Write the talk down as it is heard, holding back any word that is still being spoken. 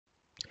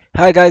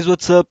Hi guys,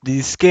 what's up?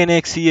 This is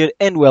KNX here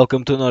and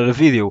welcome to another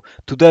video.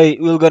 Today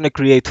we're gonna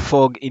create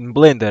fog in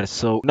Blender.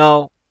 So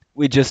now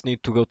we just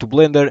need to go to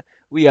Blender.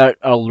 We are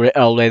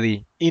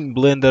already in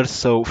Blender.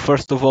 So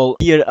first of all,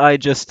 here I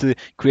just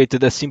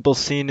created a simple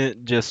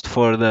scene just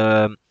for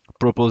the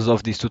purpose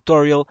of this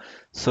tutorial.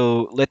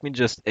 So let me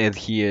just add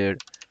here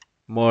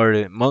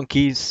more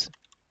monkeys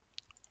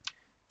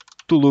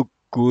to look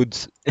good,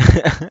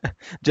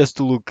 just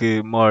to look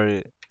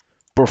more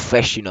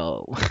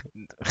professional.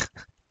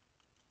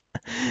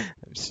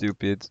 I'm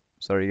stupid.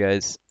 Sorry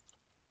guys.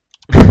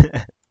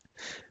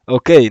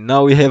 Okay,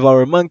 now we have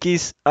our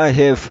monkeys. I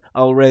have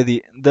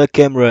already the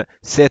camera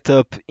set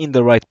up in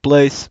the right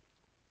place.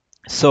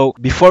 So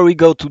before we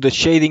go to the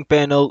shading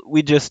panel,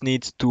 we just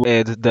need to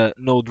add the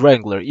node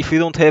wrangler. If you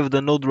don't have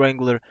the node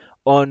wrangler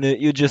on,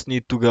 you just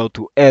need to go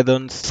to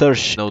add-ons,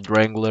 search node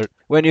wrangler.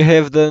 When you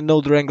have the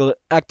node wrangler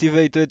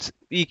activated,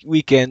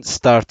 we can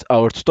start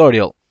our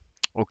tutorial.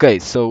 Okay,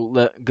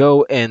 so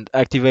go and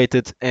activate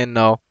it, and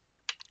now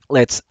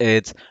let's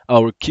add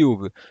our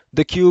cube.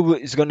 The cube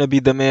is gonna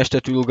be the mesh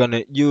that we're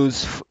gonna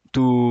use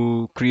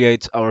to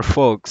create our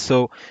fog.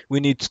 So we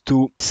need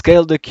to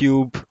scale the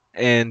cube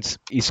and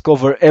is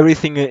cover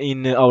everything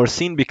in our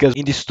scene, because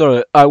in this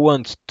story I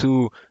want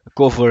to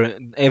cover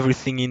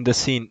everything in the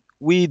scene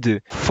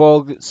with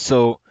fog.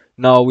 So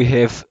now we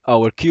have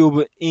our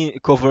cube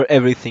cover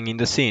everything in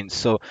the scene.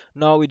 So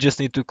now we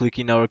just need to click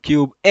in our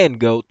cube and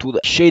go to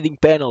the shading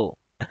panel.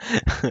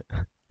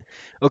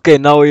 Okay,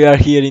 now we are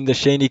here in the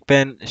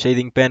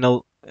shading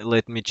panel.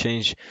 Let me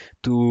change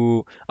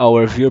to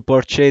our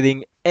viewport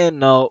shading, and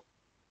now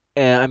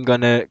I'm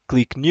gonna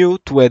click new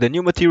to add a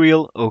new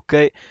material.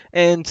 Okay,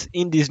 and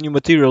in this new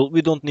material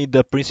we don't need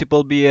the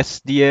principal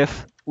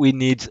BSDF, we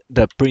need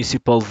the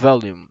principal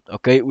volume.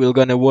 Okay, we're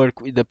gonna work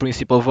with the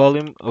principal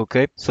volume.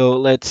 Okay, so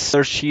let's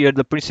search here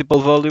the principal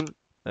volume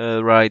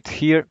right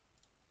here,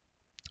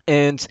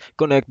 and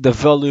connect the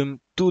volume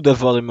to the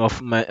volume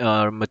of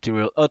our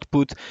material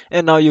output,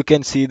 and now you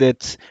can see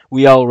that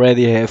we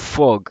already have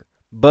fog.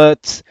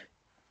 But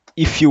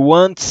if you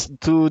want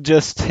to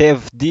just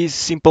have this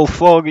simple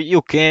fog,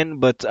 you can,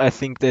 but I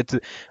think that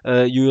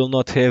you will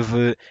not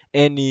have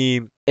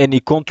any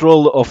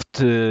control of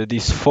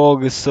this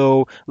fog.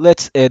 So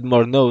let's add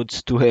more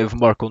nodes to have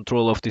more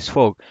control of this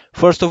fog.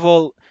 First of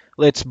all,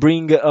 let's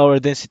bring our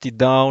density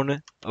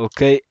down,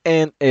 okay,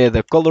 and add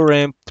a color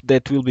ramp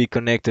that will be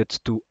connected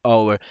to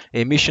our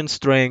emission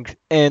strength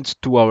and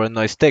to our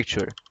noise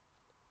texture.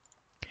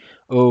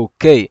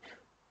 Okay,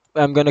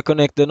 I'm gonna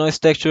connect the noise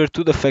texture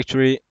to the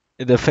factory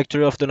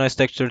of the noise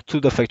texture to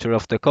the factory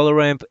of the color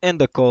ramp,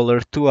 and the color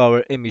to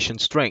our emission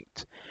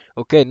strength.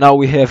 Okay, now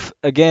we have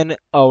again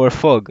our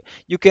fog.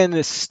 You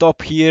can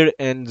stop here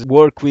and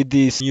work with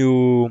this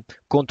new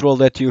control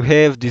that you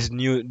have, these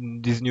new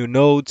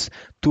nodes,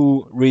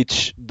 to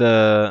reach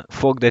the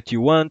fog that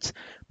you want.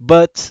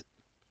 But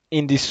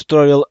in this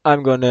tutorial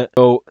I'm gonna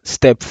go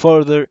step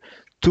further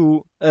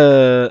to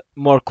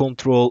more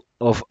control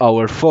of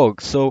our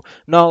fog. So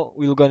now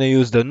we're gonna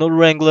use the node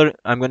wrangler.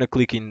 I'm gonna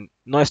click in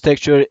noise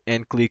texture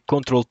and click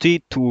Ctrl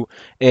T to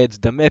add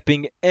the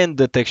mapping and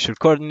the texture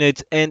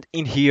coordinate, and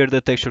in here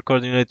the texture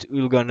coordinate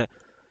we're gonna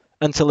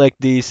unselect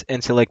this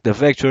and select the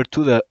vector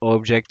to the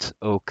object.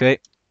 Okay,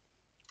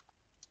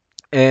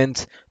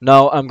 and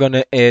now I'm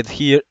gonna add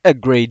here a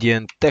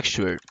gradient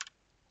texture.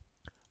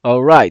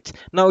 Alright,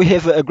 now we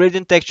have a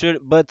gradient texture,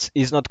 but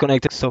it's not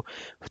connected. So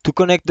to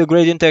connect the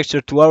gradient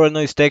texture to our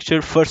noise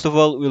texture, first of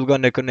all, we're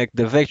gonna connect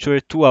the vector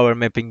to our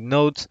mapping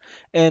nodes,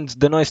 and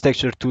the noise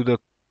texture to the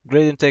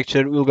gradient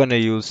texture, we're gonna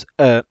use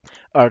a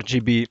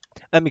RGB,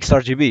 a mix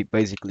RGB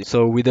basically.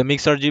 So with a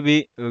mix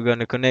RGB, we're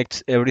gonna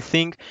connect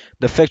everything,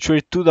 the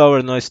factory to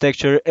our noise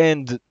texture,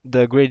 and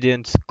the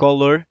gradient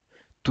color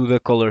to the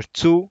color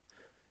 2,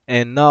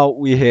 and now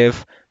we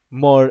have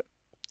more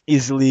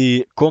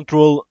easily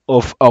control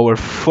of our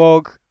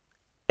fog.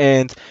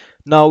 And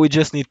now we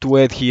just need to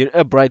add here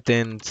a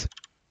brighten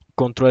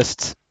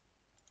contrast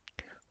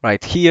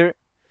right here,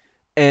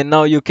 and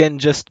now you can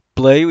just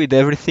play with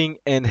everything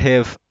and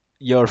have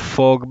your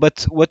fog.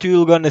 But what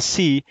you're gonna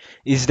see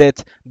is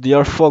that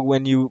your fog,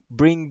 when you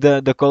bring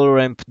the color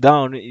ramp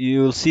down,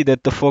 you'll see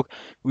that the fog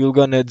will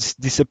gonna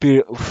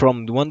disappear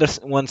from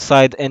one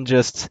side and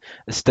just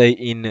stay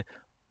in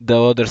the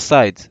other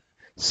side.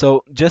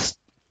 So just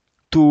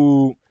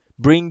to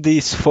bring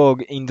this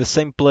fog in the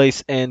same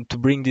place and to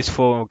bring this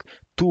fog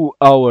to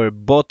our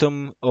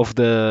bottom of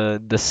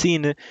the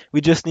scene,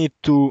 we just need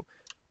to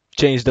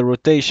change the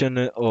rotation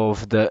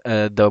of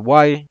the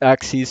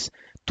y-axis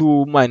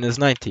to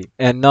 -90.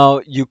 And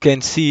now you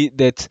can see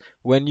that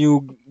when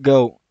you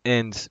go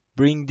and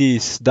bring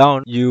this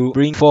down, you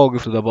bring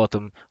fog to the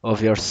bottom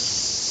of your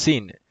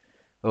scene.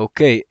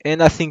 Okay,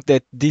 and I think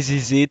that this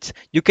is it.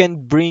 You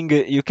can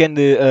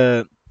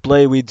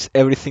play with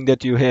everything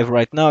that you have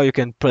right now. You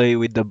can play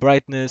with the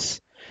brightness,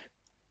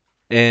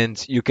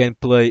 and you can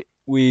play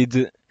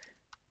with,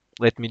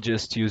 let me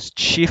just use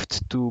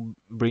shift to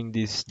bring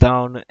this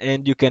down,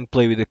 and you can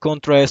play with the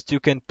contrast.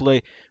 You can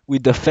play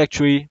with the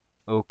factory,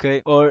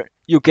 okay, or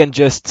you can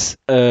just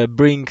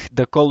bring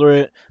the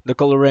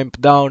color ramp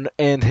down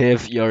and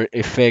have your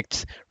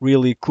effects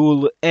really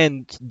cool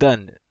and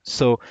done.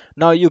 So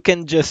now you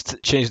can just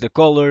change the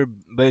color,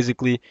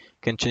 basically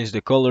can change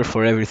the color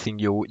for everything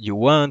you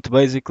want,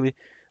 basically.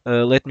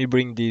 Let me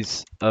bring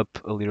this up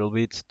a little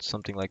bit,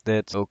 something like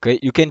that. Okay,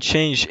 you can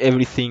change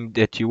everything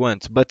that you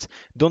want, but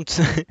don't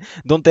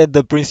don't add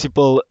the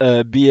principal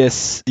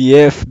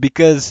BSDF,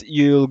 because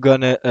you're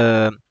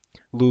gonna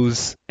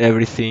lose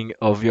everything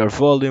of your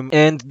volume.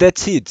 And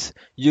that's it.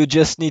 You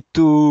just need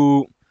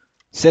to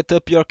set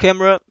up your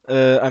camera.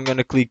 I'm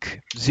gonna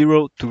click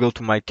 0 to go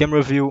to my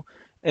camera view,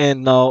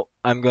 and now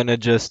I'm gonna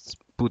just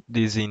put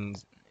this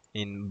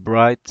in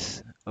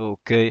bright,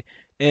 okay,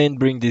 and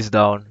bring this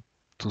down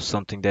to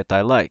something that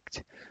I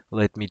liked.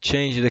 Let me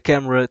change the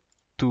camera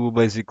to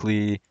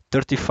basically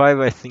 35.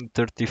 I think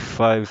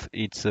 35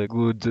 it's a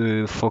good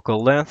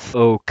focal length.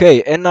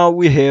 Okay, and now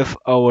we have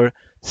our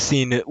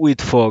scene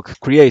with fog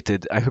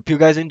created. I hope you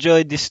guys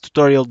enjoyed this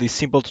tutorial, this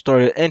simple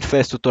tutorial and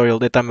fast tutorial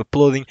that I'm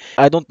uploading.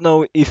 I don't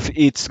know if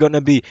it's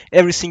gonna be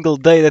every single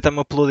day that I'm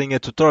uploading a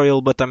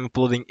tutorial, but I'm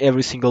uploading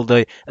every single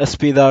day a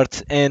speed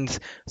art and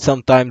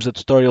sometimes a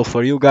tutorial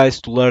for you guys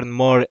to learn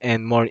more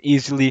and more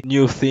easily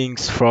new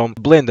things from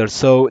Blender.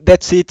 So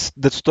that's it,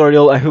 the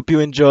tutorial. I hope you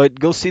enjoyed.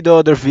 Go see the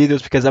other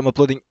videos because I'm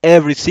uploading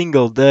every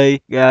single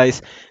day,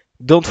 guys.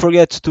 Don't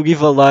forget to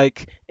give a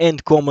like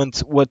and comment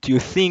what you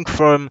think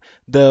from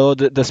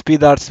the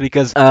speed arts,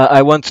 because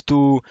I want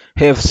to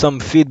have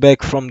some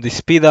feedback from the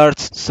speed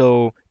arts.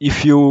 So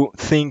if you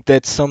think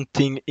that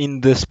something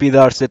in the speed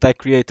arts that I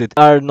created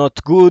are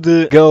not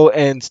good, go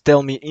and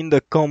tell me in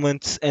the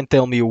comments and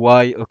tell me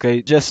why,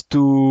 okay? Just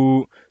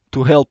to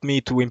help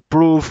me to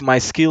improve my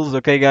skills,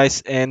 okay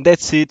guys? And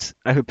that's it.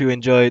 I hope you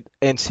enjoyed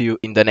and see you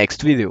in the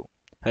next video.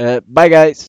 Bye guys.